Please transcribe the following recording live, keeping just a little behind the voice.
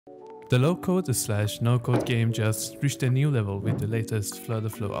The low-code/no-code game just reached a new level with the latest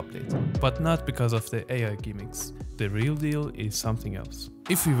FlutterFlow update. But not because of the AI gimmicks. The real deal is something else.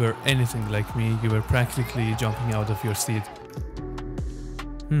 If you were anything like me, you were practically jumping out of your seat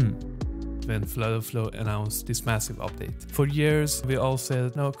when FlutterFlow announced this massive update. For years, we all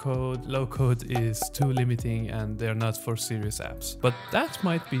said no code, low code is too limiting and they're not for serious apps. But that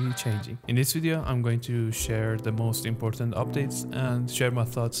might be changing. In this video, I'm going to share the most important updates and share my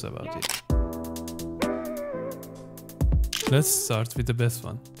thoughts about it. Let's start with the best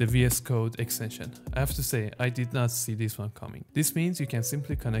one, the VS Code extension. I have to say, I did not see this one coming. This means you can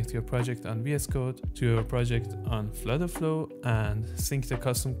simply connect your project on VS Code to your project on FlutterFlow and sync the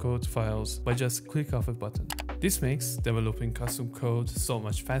custom code files by just click of a button. This makes developing custom code so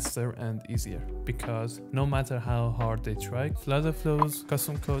much faster and easier because no matter how hard they try, FlutterFlow's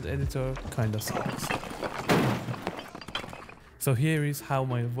custom code editor kinda sucks. So here is how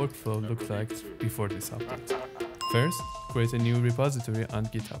my workflow looked like before this update. First, create a new repository on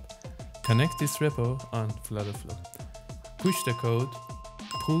GitHub. Connect this repo on FlutterFlow. Push the code,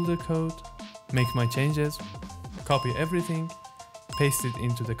 pull the code, make my changes, copy everything, paste it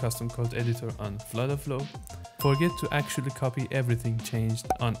into the custom code editor on FlutterFlow. Forget to actually copy everything changed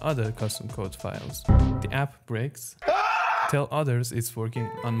on other custom code files. The app breaks. Tell others it's working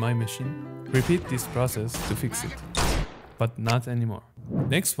on my machine. Repeat this process to fix it. But not anymore.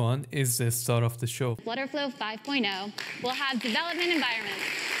 Next one is the start of the show. FlutterFlow 5.0 will have development environments.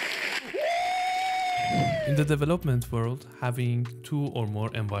 In the development world, having 2 or more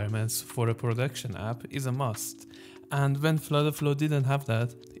environments for a production app is a must. And when FlutterFlow didn't have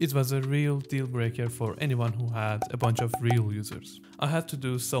that, it was a real deal breaker for anyone who had a bunch of real users. I had to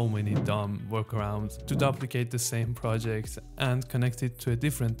do so many dumb workarounds to duplicate the same project and connect it to a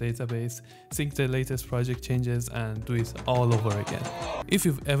different database, sync the latest project changes and do it all over again. If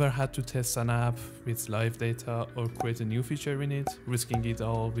you've ever had to test an app with live data or create a new feature in it, risking it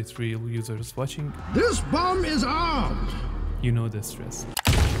all with real users watching, this bomb is armed! You know the stress.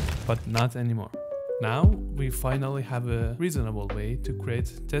 But not anymore. Now we finally have a reasonable way to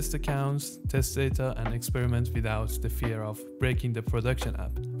create test accounts, test data and experiment without the fear of breaking the production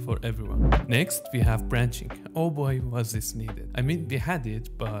app for everyone. Next, we have branching. Oh boy, was this needed. I mean, we had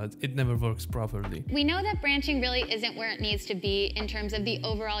it, but it never works properly. We know that branching really isn't where it needs to be in terms of the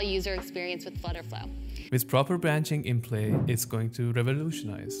overall user experience with FlutterFlow. With proper branching in play, it's going to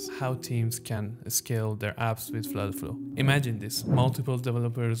revolutionize how teams can scale their apps with FlutterFlow. Imagine this, multiple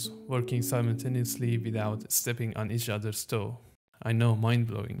developers working simultaneously without stepping on each other's toe. I know,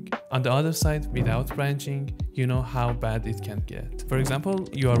 mind-blowing. On the other side, without branching, you know how bad it can get. For example,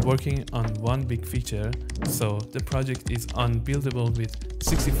 you are working on one big feature, so the project is unbuildable with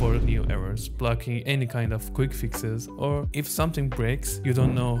 64 new errors, blocking any kind of quick fixes, or if something breaks, you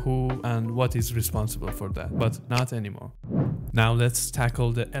don't know who and what is responsible for that, but not anymore. Now let's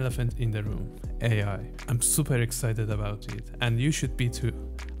tackle the elephant in the room, AI. I'm super excited about it, and you should be too.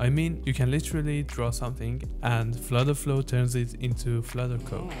 I mean, you can literally draw something and FlutterFlow turns it into Flutter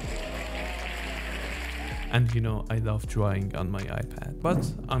code. And you know, I love drawing on my iPad,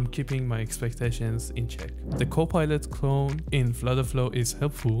 but I'm keeping my expectations in check. The Copilot clone in FlutterFlow is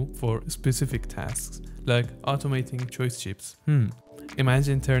helpful for specific tasks, like automating choice chips.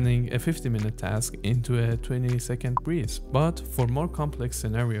 Imagine turning a 50-minute task into a 20-second breeze. But for more complex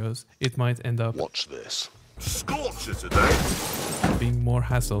scenarios, it might end up Watch this. Scorcher today! being more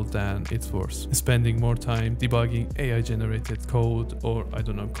hassle than it's worth. Spending more time debugging AI-generated code or, I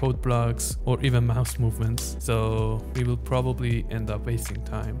don't know, code blocks or even mouse movements. So we will probably end up wasting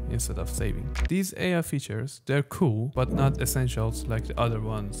time instead of saving. These AI features, they're cool, but not essentials like the other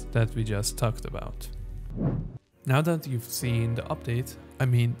ones that we just talked about. Now that you've seen the update, I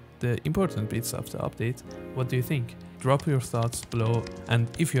mean the important bits of the update, what do you think? Drop your thoughts below, and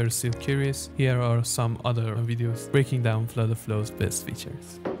if you're still curious, here are some other videos breaking down FlutterFlow's best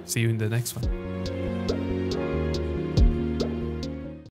features. See you in the next one.